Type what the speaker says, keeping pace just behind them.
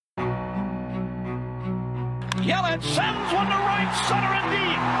Yelich sends one to right center and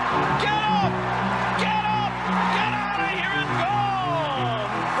deep. Get up! Get up! Get out of here and gone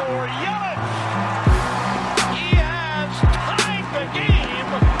for Yelich. He has tied the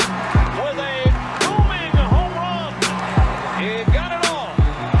game with a booming home run. He got it all.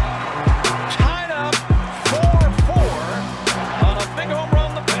 Tied up 4-4 on a big home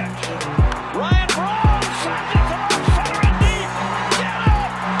run the pitch. Ryan Braun sends it to right center and deep. Get up!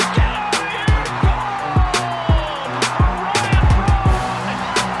 Get out of here! Gone for Ryan Braun.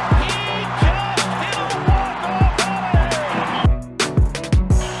 He just hit a walk-off alley.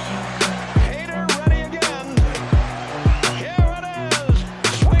 Hader ready again. Here it is.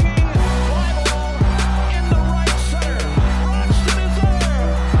 Swinging fly ball into right center. Broxton is there.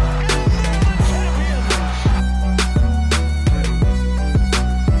 And they're the champions.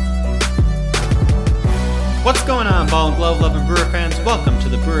 What's going on, Ball and Glove loving Brewer fans? Welcome to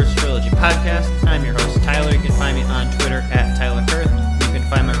the Brewers Trilogy Podcast. I'm your host, Tyler. You can find me on Twitter at Tyler Kurth. You can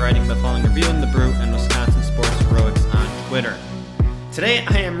find my writing by following Reviewing the Brew and Wisconsin Sports Heroics on Twitter. Today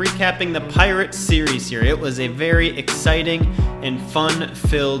I am recapping the Pirates series here. It was a very exciting and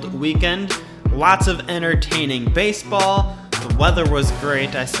fun-filled weekend. Lots of entertaining baseball. The weather was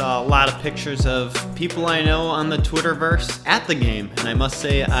great. I saw a lot of pictures of people I know on the Twitterverse at the game, and I must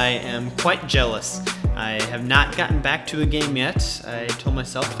say I am quite jealous. I have not gotten back to a game yet. I told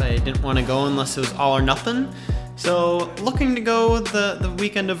myself I didn't want to go unless it was all or nothing. So looking to go the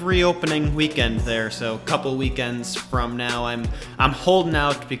weekend of reopening weekend there. So a couple weekends from now, I'm holding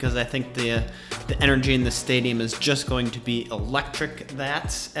out because I think the energy in the stadium is just going to be electric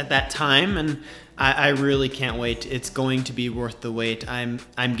at that time, and I really can't wait. It's going to be worth the wait. I'm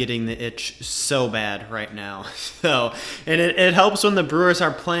getting the itch so bad right now. So, and it helps when the Brewers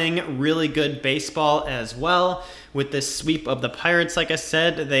are playing really good baseball as well. With this sweep of the Pirates, like I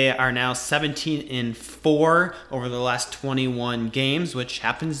said, they are now 17-4 over the last 21 games, which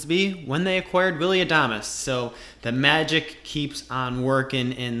happens to be when they acquired Willy Adames. So the magic keeps on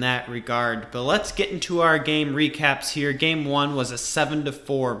working in that regard. But let's get into our game recaps here. Game 1 was a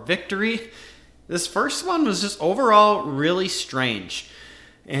 7-4 victory. This first one was just overall really strange.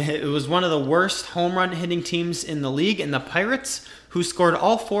 It was one of the worst home run hitting teams in the league, and the Pirates, who scored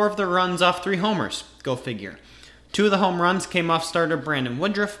all 4 of their runs off 3 homers. Go figure. 2 of the home runs came off starter Brandon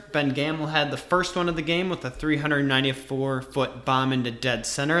Woodruff. Ben Gamble had the first one of the game with a 394-foot bomb into dead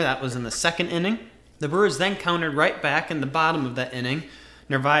center. That was in the second inning. The Brewers then countered right back in the bottom of that inning.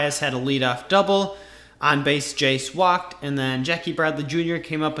 Narvaez had a leadoff double. On base, Jace walked, and then Jackie Bradley Jr.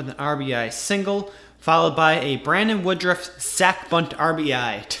 came up with an RBI single, followed by a Brandon Woodruff sac bunt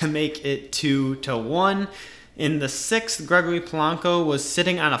RBI to make it 2-1. In the 6th, Gregory Polanco was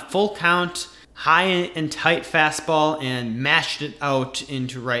sitting on a full count, high and tight fastball, and mashed it out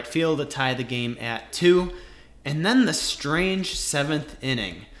into right field to tie the game at 2. And then the strange 7th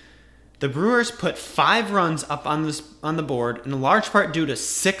inning. The Brewers put 5 runs up on the board, in large part due to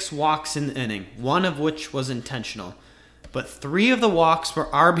 6 walks in the inning, one of which was intentional. But 3 of the walks were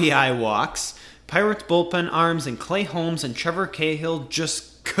RBI walks. Pirates bullpen arms and Clay Holmes and Trevor Cahill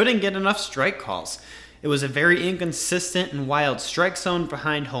just couldn't get enough strike calls. It was a very inconsistent and wild strike zone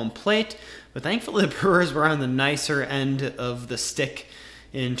behind home plate, but thankfully the Brewers were on the nicer end of the stick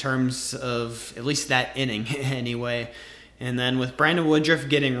in terms of at least that inning anyway. And then with Brandon Woodruff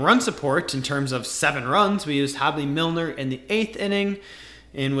getting run support in terms of 7 runs, we used Hobley Milner in the 8th inning,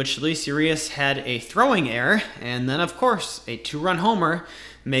 in which Luis Urias had a throwing error, and then of course a 2-run homer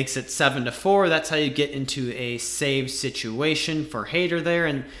makes it 7-4. That's how you get into a save situation for Hader there,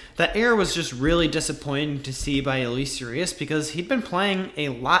 and that error was just really disappointing to see by Luis Urias because he'd been playing a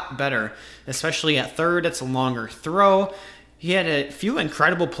lot better, especially at third. It's a longer throw. He had a few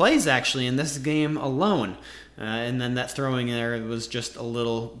incredible plays actually in this game alone. And then that throwing error was just a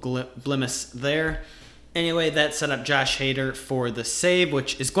little blemish there. Anyway, that set up Josh Hader for the save,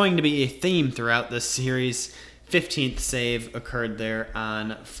 which is going to be a theme throughout this series. 15th save occurred there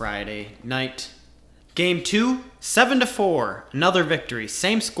on Friday night. Game 2, 7-4, another victory.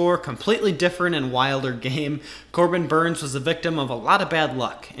 Same score, completely different and wilder game. Corbin Burnes was the victim of a lot of bad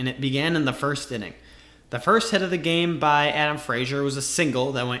luck, and it began in the first inning. The first hit of the game by Adam Frazier was a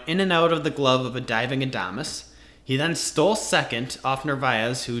single that went in and out of the glove of a diving Adames. He then stole second off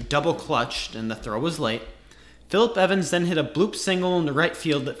Narvaez, who double-clutched, and the throw was late. Phillip Evans then hit a bloop single in the right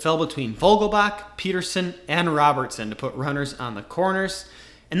field that fell between Vogelbach, Peterson, and Robertson to put runners on the corners.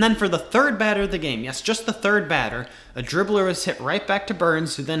 And then for the third batter of the game, yes, just the third batter, a dribbler was hit right back to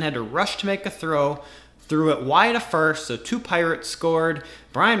Burnes, who then had to rush to make a throw, threw it wide to first, so 2 Pirates scored.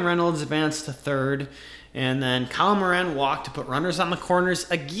 Brian Reynolds advanced to third. And then Kyle Moran walked to put runners on the corners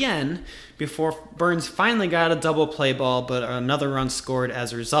again before Burns finally got a double play ball, but another run scored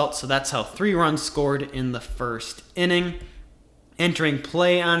as a result. So that's how 3 runs scored in the first inning. Entering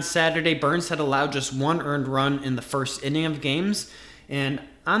play on Saturday, Burns had allowed just 1 earned run in the first inning of games. And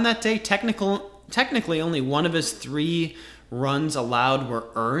on that day, technically only 1 of his 3 runs allowed were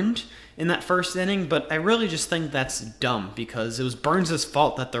earned in that first inning, but I really just think that's dumb because it was Burns'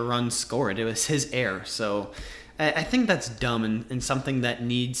 fault that the run scored. It was his error. So I think that's dumb and something that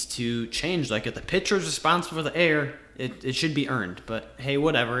needs to change. Like if the pitcher is responsible for the error, it should be earned. But hey,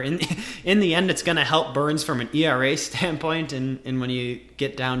 whatever. In the end, it's going to help Burns from an ERA standpoint and when you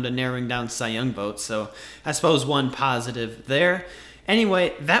get down to narrowing down Cy Young votes. So I suppose one positive there.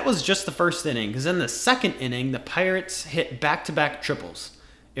 Anyway, that was just the first inning, because in the second inning, the Pirates hit back-to-back triples.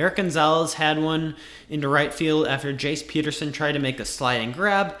 Eric Gonzalez had one into right field after Jace Peterson tried to make a sliding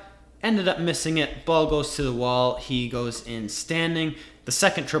grab, ended up missing it, ball goes to the wall, he goes in standing. The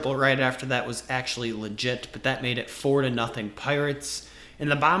second triple right after that was actually legit, but that made it 4-0 Pirates. In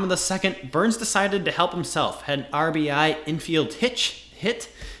the bottom of the second, Burns decided to help himself, had an RBI infield hit,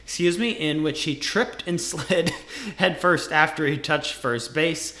 in which he tripped and slid headfirst after he touched first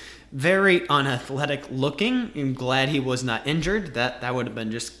base. Very unathletic looking. I'm glad he was not injured. That would have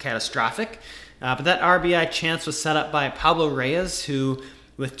been just catastrophic. But that RBI chance was set up by Pablo Reyes, who,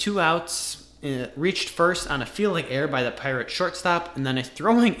 with 2 outs, reached first on a fielding error by the Pirate shortstop, and then a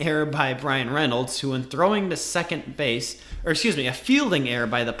throwing error by Brian Reynolds, who, when throwing to second base, a fielding error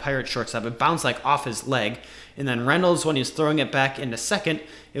by the Pirate shortstop, it bounced off his leg. And then Reynolds, when he was throwing it back into second,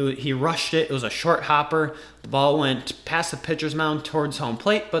 he rushed it. It was a short hopper. The ball went past the pitcher's mound towards home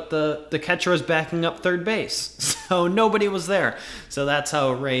plate, but the catcher was backing up third base. So nobody was there. So that's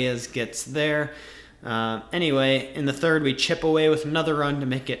how Reyes gets there. Anyway, in the third, we chip away with another run to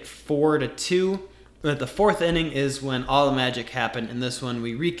make it 4-2. But the fourth inning is when all the magic happened. In this one,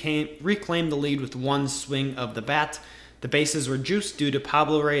 we reclaimed the lead with 1 swing of the bat. The bases were juiced due to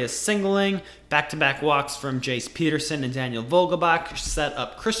Pablo Reyes singling, back-to-back walks from Jace Peterson and Daniel Vogelbach set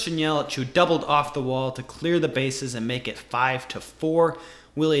up Christian Yelich, who doubled off the wall to clear the bases and make it 5-4.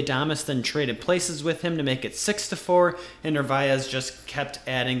 Willie Adames then traded places with him to make it 6-4, and Narvaez just kept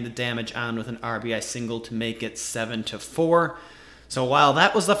adding the damage on with an RBI single to make it 7-4. So while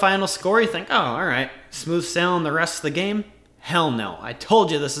that was the final score, you think, oh, all right, smooth sailing the rest of the game? Hell no. I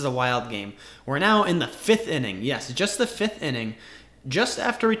told you this is a wild game. We're now in the 5th inning. Yes, just the 5th inning. Just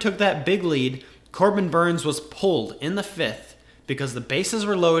after we took that big lead, Corbin Burns was pulled in the 5th because the bases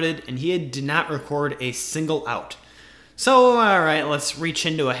were loaded and he did not record a single out. So, all right, let's reach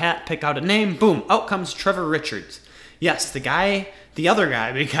into a hat, pick out a name. Boom, out comes Trevor Richards. Yes, the other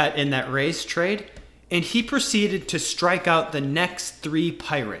guy we got in that Rays trade, and he proceeded to strike out the next 3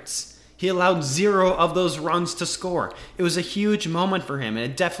 Pirates. He allowed 0 of those runs to score. It was a huge moment for him, and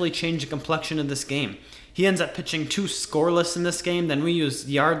it definitely changed the complexion of this game. He ends up pitching 2 scoreless in this game. Then we used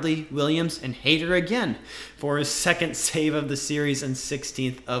Yardley, Williams, and Hader again for his 2nd save of the series and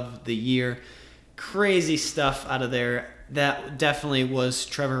 16th of the year. Crazy stuff out of there. That definitely was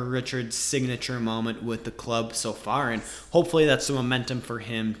Trevor Richards' signature moment with the club so far, and hopefully that's the momentum for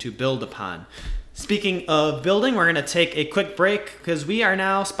him to build upon. Speaking of building, we're going to take a quick break because we are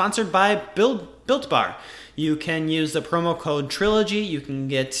now sponsored by Built Bar. You can use the promo code Trilogy. You can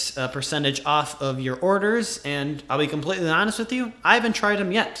get a percentage off of your orders, and I'll be completely honest with you, I haven't tried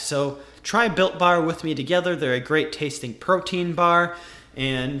them yet. So try Built Bar with me together. They're a great tasting protein bar,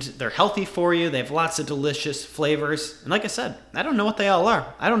 and they're healthy for you. They have lots of delicious flavors. And like I said, I don't know what they all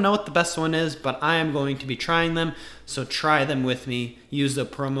are. I don't know what the best one is, but I am going to be trying them. So try them with me. Use the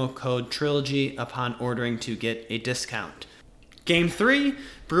promo code Trilogy upon ordering to get a discount. Game 3,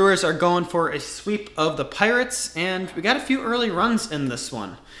 Brewers are going for a sweep of the Pirates, and we got a few early runs in this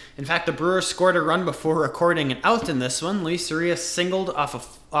one. In fact, the Brewers scored a run before recording an out in this one. Luis Urias singled off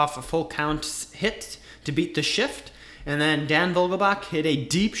a full count hit to beat the shift. And then Dan Vogelbach hit a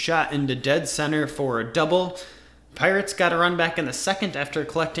deep shot into dead center for a double. Pirates got a run back in the second after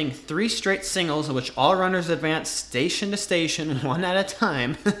collecting 3 straight singles, in which all runners advanced station to station, one at a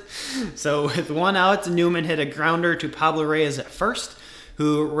time. So with 1 out, Newman hit a grounder to Pablo Reyes at first,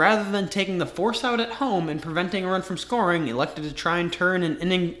 who, rather than taking the force out at home and preventing a run from scoring, elected to try and turn an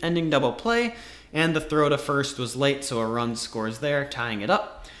inning-ending double play, and the throw to first was late, so a run scores there, tying it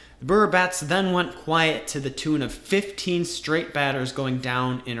up. The Brewer bats then went quiet to the tune of 15 straight batters going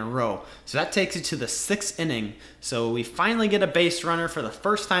down in a row. So that takes it to the 6th inning. So we finally get a base runner for the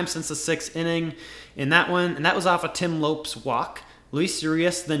first time since the 6th inning in that one, and that was off a Tim Lopes walk. Luis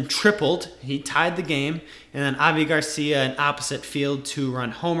Urias then tripled. He tied the game, and then Avi Garcia, an opposite field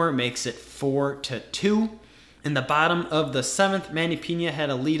 2-run homer, makes it 4-2. In the bottom of the 7th, Manny Pena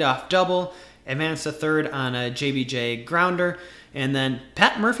had a leadoff double, advanced to third on a JBJ grounder, and then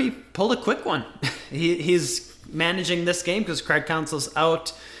Pat Murphy pulled a quick one. He's managing this game because Craig Counsell's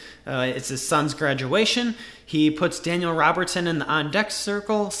out. It's his son's graduation. He puts Daniel Robertson in the on-deck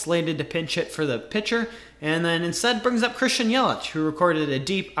circle, slated to pinch hit for the pitcher, and then instead brings up Christian Yelich, who recorded a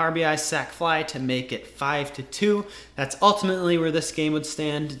deep RBI sac fly to make it 5-2. That's ultimately where this game would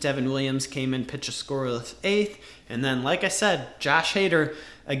stand. Devin Williams came in, pitched a scoreless 8th, and then, like I said, Josh Hader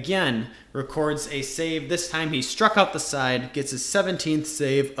again records a save. This time he struck out the side, gets his 17th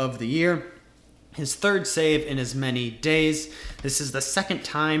save of the year. His 3rd save in as many days. This is the 2nd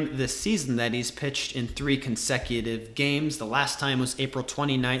time this season that he's pitched in 3 consecutive games. The last time was April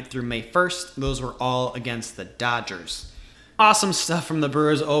 29th through May 1st. Those were all against the Dodgers. Awesome stuff from the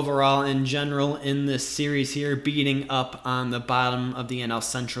Brewers overall in general in this series here, beating up on the bottom of the NL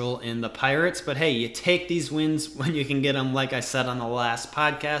Central in the Pirates. But hey, you take these wins when you can get them. Like I said on the last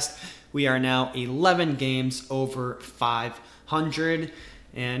podcast, we are now 11 games over 500.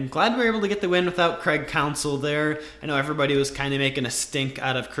 And glad we were able to get the win without Craig Counsell there. I know everybody was kind of making a stink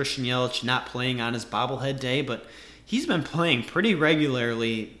out of Christian Yelich not playing on his bobblehead day, but he's been playing pretty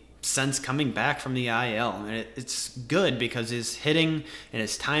regularly since coming back from the IL. And it's good because his hitting and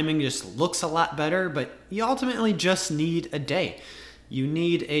his timing just looks a lot better, but you ultimately just need a day. You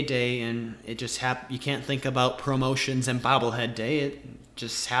need a day, and it just you can't think about promotions and bobblehead day. It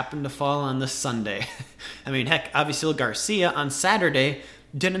just happened to fall on this Sunday. I mean, heck, Avisail Garcia on Saturday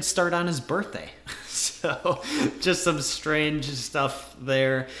didn't start on his birthday. So just some strange stuff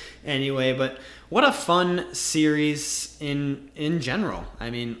there anyway, but what a fun series in general. I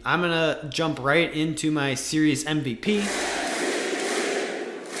mean, I'm going to jump right into my series MVP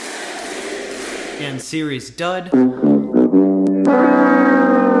and series dud.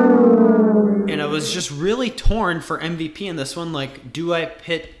 And I was just really torn for MVP in this one. Like, do I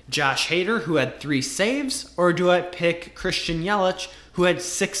pick Josh Hader, who had 3 saves, or do I pick Christian Yelich, who had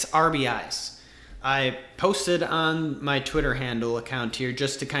 6 RBIs? I posted on my Twitter handle account here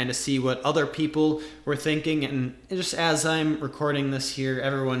just to kind of see what other people were thinking. And just as I'm recording this here,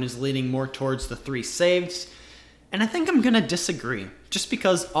 everyone is leaning more towards the 3 saves. And I think I'm going to disagree, just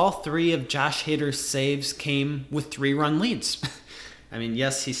because all 3 of Josh Hader's saves came with 3-run leads. I mean,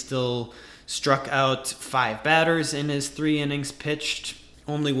 yes, he still struck out 5 batters in his 3 innings pitched,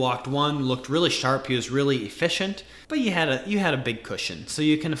 only walked 1, looked really sharp, he was really efficient, but you had a big cushion, so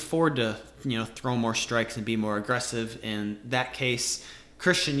you can afford to, throw more strikes and be more aggressive. In that case,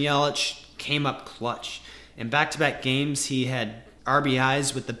 Christian Yelich came up clutch. In back-to-back games, he had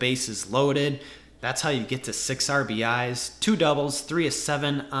RBIs with the bases loaded. That's how you get to 6 RBIs, 2 doubles, 3 of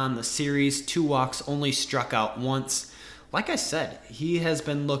 7 on the series, 2 walks, only struck out once. Like I said, he has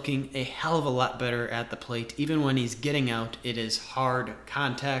been looking a hell of a lot better at the plate. Even when he's getting out, it is hard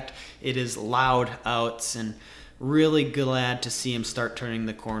contact. It is loud outs, and really glad to see him start turning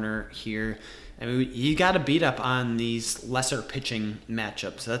the corner here. I mean, you got to beat up on these lesser pitching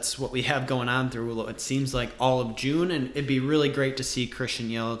matchups. That's what we have going on through, it seems like, all of June, and it'd be really great to see Christian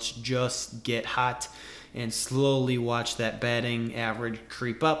Yelich just get hot and slowly watch that batting average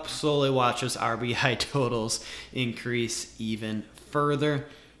creep up, slowly watch his RBI totals increase even further.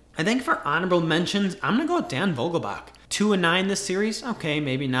 I think for honorable mentions, I'm going to go with Dan Vogelbach. 2-9 this series, okay,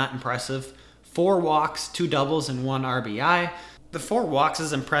 maybe not impressive. 4 walks, 2 doubles, and 1 RBI. The 4 walks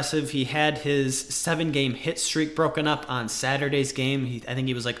is impressive. He had his 7-game hit streak broken up on Saturday's game. I think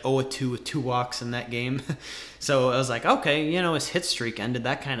he was like 0-2 with 2 walks in that game. So I was like, okay, his hit streak ended.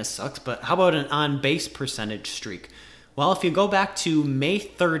 That kind of sucks. But how about an on-base percentage streak? Well, if you go back to May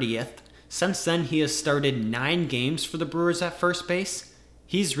 30th, since then he has started 9 games for the Brewers at first base.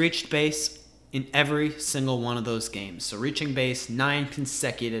 He's reached base in every single one of those games. So reaching base 9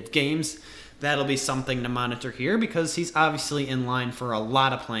 consecutive games. That'll be something to monitor here because he's obviously in line for a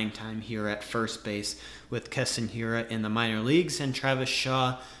lot of playing time here at first base with Keston Hiura in the minor leagues and Travis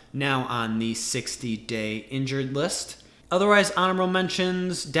Shaw now on the 60-day injured list. Otherwise, honorable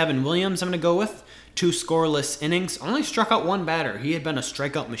mentions, Devin Williams I'm going to go with. 2 scoreless innings, only struck out 1 batter. He had been a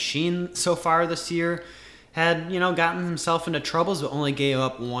strikeout machine so far this year. Had, gotten himself into troubles, but only gave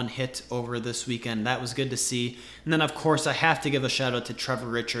up 1 hit over this weekend. That was good to see. And then, of course, I have to give a shout-out to Trevor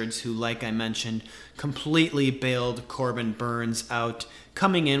Richards, who, like I mentioned, completely bailed Corbin Burnes out,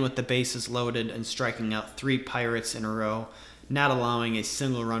 coming in with the bases loaded and striking out 3 Pirates in a row. Not allowing a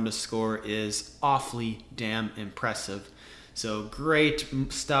single run to score is awfully damn impressive. So, great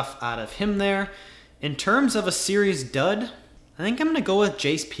stuff out of him there. In terms of a series dud, I think I'm going to go with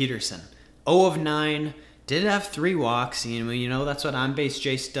Jace Peterson. 0 of 9. Did have 3 walks. You know that's what on-base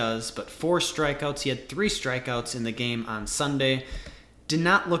Jace does, but 4 strikeouts. He had 3 strikeouts in the game on Sunday. Did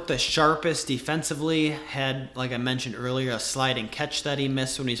not look the sharpest defensively. Had, like I mentioned earlier, a sliding catch that he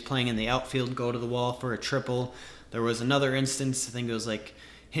missed when he's playing in the outfield, go to the wall for a triple. There was another instance, I think it was like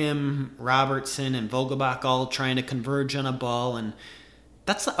him, Robertson, and Vogelbach all trying to converge on a ball, and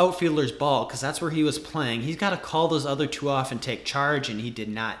that's the outfielder's ball because that's where he was playing. He's got to call those other 2 off and take charge, and he did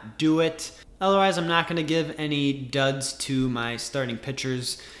not do it. Otherwise, I'm not going to give any duds to my starting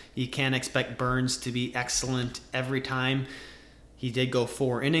pitchers. You can't expect Burnes to be excellent every time. He did go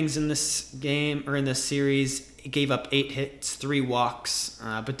 4 innings in this game, or in this series. He gave up 8 hits, 3 walks,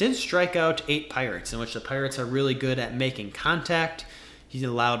 but did strike out 8 Pirates, in which the Pirates are really good at making contact. He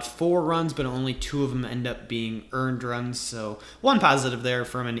allowed 4 runs, but only 2 of them end up being earned runs. So one positive there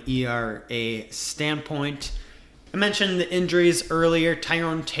from an ERA standpoint. I mentioned the injuries earlier.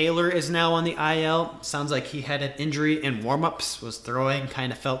 Tyrone Taylor is now on the IL. Sounds like he had an injury in warm-ups, was throwing,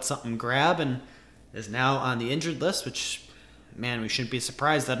 kind of felt something grab, and is now on the injured list, which, man, we shouldn't be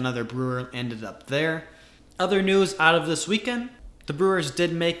surprised that another Brewer ended up there. Other news out of this weekend. The Brewers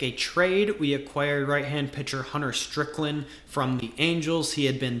did make a trade. We acquired right-hand pitcher Hunter Strickland from the Angels. He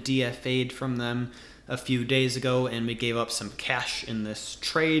had been DFA'd from them a few days ago, and we gave up some cash in this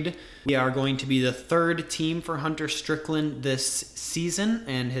trade. We are going to be the 3rd team for Hunter Strickland this season,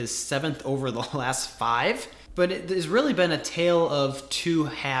 and his 7th over the last 5. But it has really been a tale of 2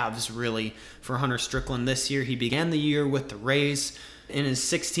 halves, really, for Hunter Strickland this year. He began the year with the Rays. In his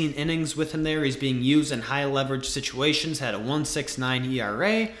 16 innings with him there, he's being used in high-leverage situations, had a 1.69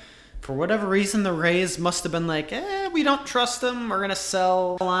 ERA. For whatever reason, the Rays must have been like, we don't trust him, we're going to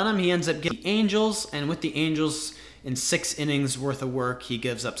sell on him. He ends up getting the Angels, and with the Angels, in 6 innings worth of work, he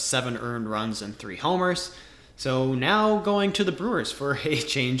gives up 7 earned runs and 3 homers. So now going to the Brewers for a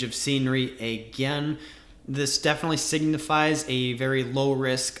change of scenery again. This definitely signifies a very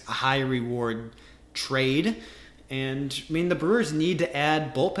low-risk, high-reward trade. And, the Brewers need to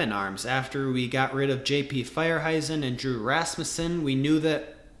add bullpen arms. After we got rid of J.P. Feierheisen and Drew Rasmussen, we knew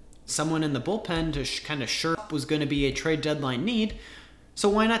that someone in the bullpen to kind of sure up was going to be a trade deadline need. So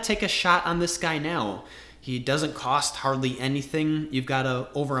why not take a shot on this guy now? He doesn't cost hardly anything. You've got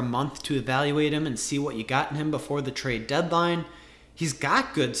over a month to evaluate him and see what you got in him before the trade deadline. He's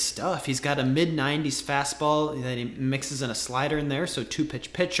got good stuff. He's got a mid-90s fastball that he mixes in a slider in there, so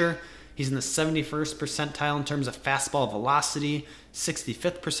 2-pitch pitcher. He's in the 71st percentile in terms of fastball velocity,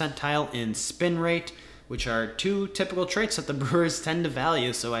 65th percentile in spin rate, which are 2 typical traits that the Brewers tend to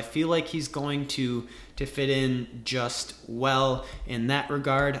value. So I feel like he's going to fit in just well in that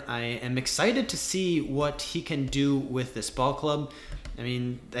regard. I am excited to see what he can do with this ball club.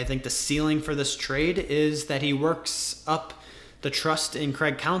 I think the ceiling for this trade is that he works up the trust in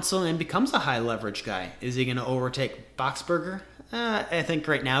Craig Counsell and becomes a high leverage guy. Is he going to overtake Boxberger? I think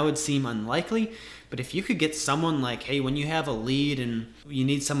right now it would seem unlikely, but if you could get someone like, hey, when you have a lead and you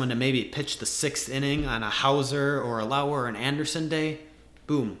need someone to maybe pitch the 6th inning on a Hauser or a Lauer or an Anderson day,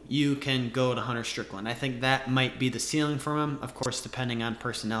 boom, you can go to Hunter Strickland. I think that might be the ceiling for him. Of course, depending on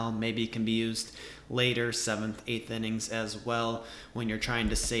personnel, maybe it can be used later, 7th, 8th innings as well. When you're trying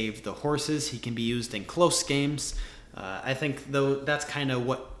to save the horses, he can be used in close games. I think, though, that's kind of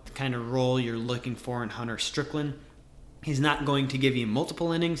what kind of role you're looking for in Hunter Strickland. He's not going to give you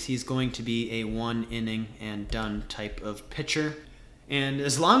multiple innings. He's going to be a 1-inning and done type of pitcher. And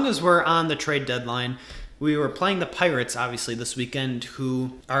as long as we're on the trade deadline, we were playing the Pirates, obviously, this weekend,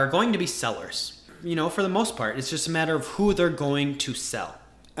 who are going to be sellers. For the most part, it's just a matter of who they're going to sell.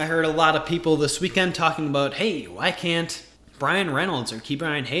 I heard a lot of people this weekend talking about, hey, why can't Brian Reynolds or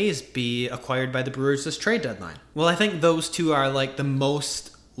Ke'Bryan Hayes be acquired by the Brewers this trade deadline? Well, I think those 2 are like the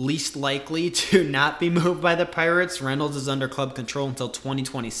least likely to not be moved by the Pirates. Reynolds is under club control until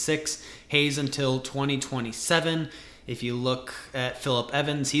 2026, Hayes until 2027. If you look at Phillip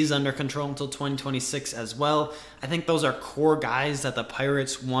Evans, he's under control until 2026 as well. I think those are core guys that the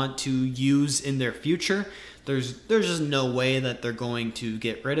Pirates want to use in their future. There's just no way that they're going to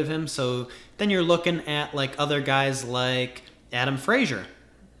get rid of him. So then you're looking at like other guys like Adam Frazier.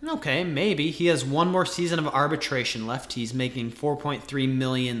 Okay, maybe. He has 1 more season of arbitration left. He's making $4.3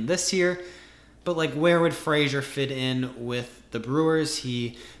 million this year. But where would Frazier fit in with the Brewers?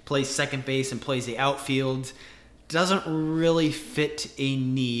 He plays second base and plays the outfield. Doesn't really fit a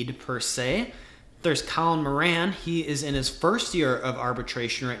need per se. There's Colin Moran. He is in his 1st year of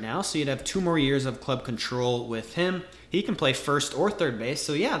arbitration right now, so you'd have 2 more years of club control with him. He can play first or third base,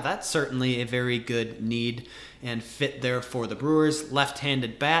 so yeah, that's certainly a very good need and fit there for the Brewers.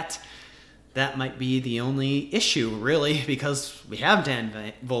 Left-handed bat, that might be the only issue, really, because we have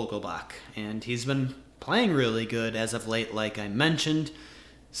Dan Vogelbach, and he's been playing really good as of late, like I mentioned.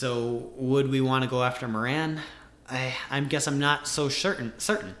 So would we want to go after Moran? I guess I'm not so certain.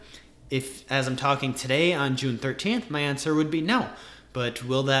 If, as I'm talking today on June 13th, my answer would be no. But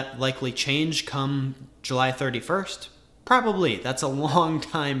will that likely change come July 31st? Probably. That's a long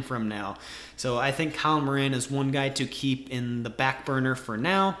time from now. So I think Colin Moran is one guy to keep in the back burner for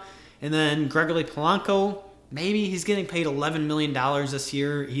now. And then Gregory Polanco, maybe he's getting paid $11 million this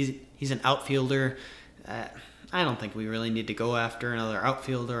year. He's an outfielder. I don't think we really need to go after another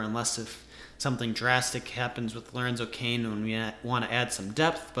outfielder unless if something drastic happens with Lorenzo Cain when we want to add some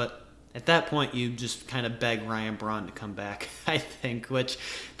depth. But at that point, you just kind of beg Ryan Braun to come back, I think, which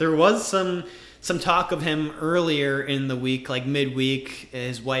there was some talk of him earlier in the week, like midweek.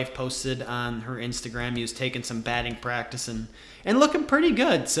 His wife posted on her Instagram he was taking some batting practice and looking pretty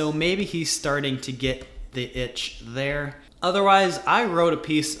good. So maybe he's starting to get the itch there. Otherwise, I wrote a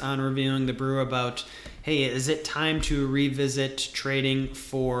piece on Reviewing the Brew about, hey, is it time to revisit trading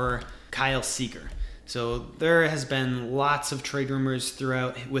for Kyle Seager? So there has been lots of trade rumors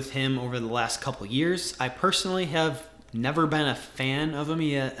throughout with him over the last couple years. I personally have never been a fan of him.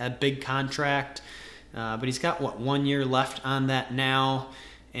 He had a big contract, but he's got, 1 year left on that now.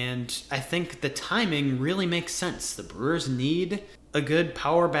 And I think the timing really makes sense. The Brewers need a good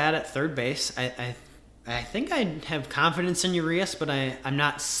power bat at third base. I think I have confidence in Urias, but I'm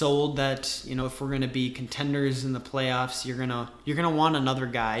not sold that, if we're going to be contenders in the playoffs, you're gonna want another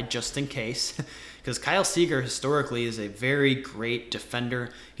guy just in case. Because Kyle Seager historically is a very great defender.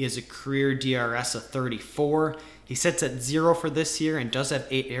 He has a career DRS of 34. He sits at 0 for this year and does have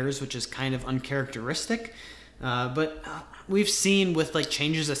 8 errors, which is kind of uncharacteristic. But we've seen with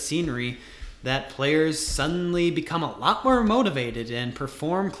changes of scenery that players suddenly become a lot more motivated and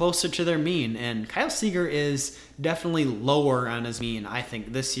perform closer to their mean. And Kyle Seager is definitely lower on his mean. I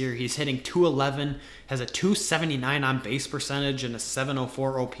think this year he's hitting .211, has a .279 on base percentage and a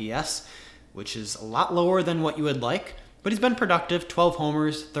 .704 OPS, which is a lot lower than what you would like. But he's been productive, 12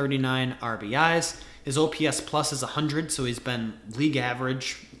 homers, 39 RBIs. His OPS plus is 100, so he's been league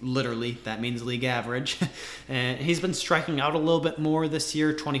average. Literally, that means league average. And he's been striking out a little bit more this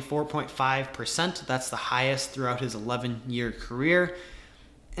year, 24.5%. That's the highest throughout his 11-year career.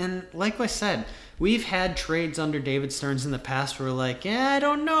 And like I said, we've had trades under David Stearns in the past where we're like, I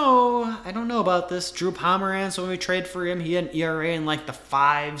don't know about this. Drew Pomeranz, when we trade for him, he had an ERA in the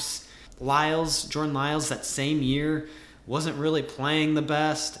 5s. Jordan Lyles, that same year, wasn't really playing the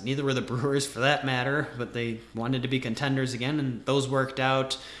best. Neither were the Brewers, for that matter, but they wanted to be contenders again, and those worked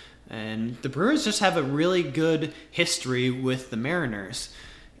out. And the Brewers just have a really good history with the Mariners.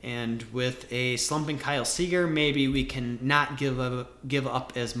 And with a slumping Kyle Seager, maybe we can not give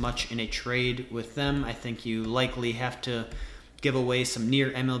up as much in a trade with them. I think you likely have to give away some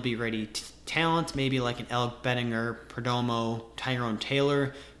near MLB-ready talent, maybe like an Alec Bettinger, Perdomo, Tyrone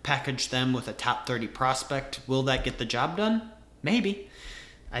Taylor, package them with a top 30 prospect. Will that get the job done? Maybe.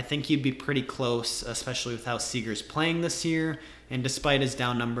 I think you'd be pretty close, especially with how Seager's playing this year. And despite his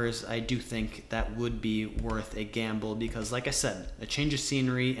down numbers, I do think that would be worth a gamble because, like I said, a change of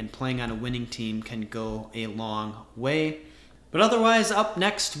scenery and playing on a winning team can go a long way. But otherwise, up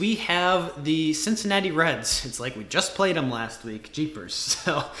next, we have the Cincinnati Reds. It's like we just played them last week. Jeepers.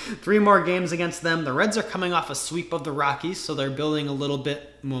 So 3 more games against them. The Reds are coming off a sweep of the Rockies, so they're building a little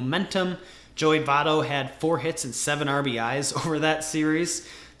bit momentum. Joey Votto had 4 hits and 7 RBIs over that series.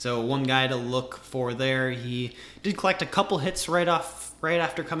 So one guy to look for there. He did collect a couple hits right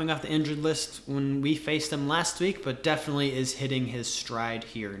after coming off the injured list when we faced him last week, but definitely is hitting his stride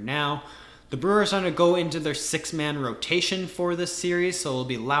here now. The Brewers are going to go into their 6-man rotation for this series, so it'll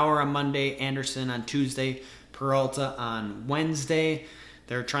be Lauer on Monday, Anderson on Tuesday, Peralta on Wednesday.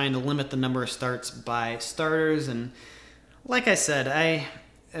 They're trying to limit the number of starts by starters, and like I said,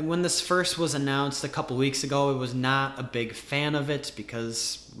 when this first was announced a couple weeks ago, I was not a big fan of it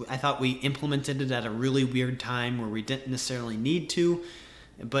because I thought we implemented it at a really weird time where we didn't necessarily need to,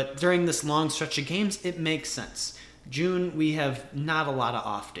 but during this long stretch of games, it makes sense. June, we have not a lot of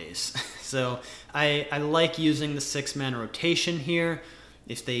off days. So I like using the 6-man rotation here.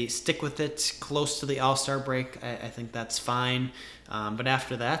 If they stick with it close to the All-Star break, I think that's fine. But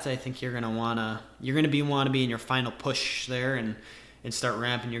after that, I think you're gonna want to be in your final push there and start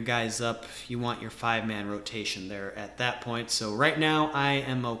ramping your guys up. You want your 5-man rotation there at that point. So right now, I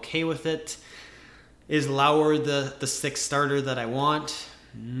am okay with it. Is Lauer the 6th starter that I want?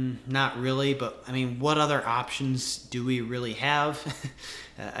 Not really, but I mean, what other options do we really have?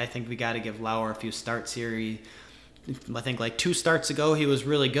 I think we got to give Lauer a few starts here. I think 2 starts ago he was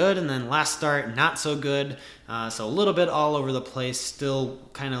really good, and then last start not so good. So a little bit all over the place. Still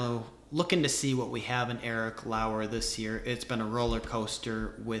kind of looking to see what we have in Eric Lauer this year. It's been a roller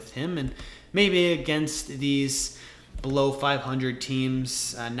coaster with him, and maybe against these below 500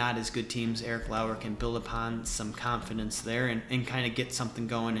 teams, not as good teams, Eric Lauer can build upon some confidence there and kind of get something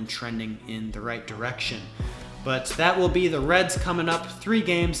going and trending in the right direction. But that will be the Reds coming up, 3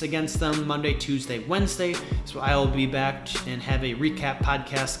 games against them, Monday, Tuesday, Wednesday. So I will be back and have a recap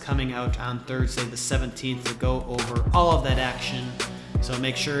podcast coming out on Thursday the 17th to go over all of that action. So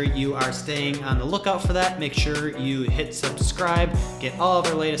make sure you are staying on the lookout for that. Make sure you hit subscribe, get all of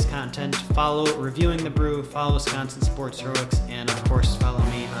our latest content, follow Reviewing the Brew, follow Wisconsin Sports Heroics, and of course follow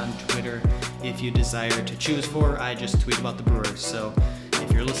me on Twitter if you desire to choose for. I just tweet about the Brewers. So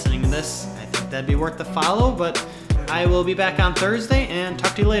if you're listening to this, I think that'd be worth the follow. But I will be back on Thursday, and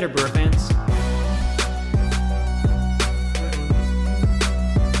talk to you later, Brewer fans.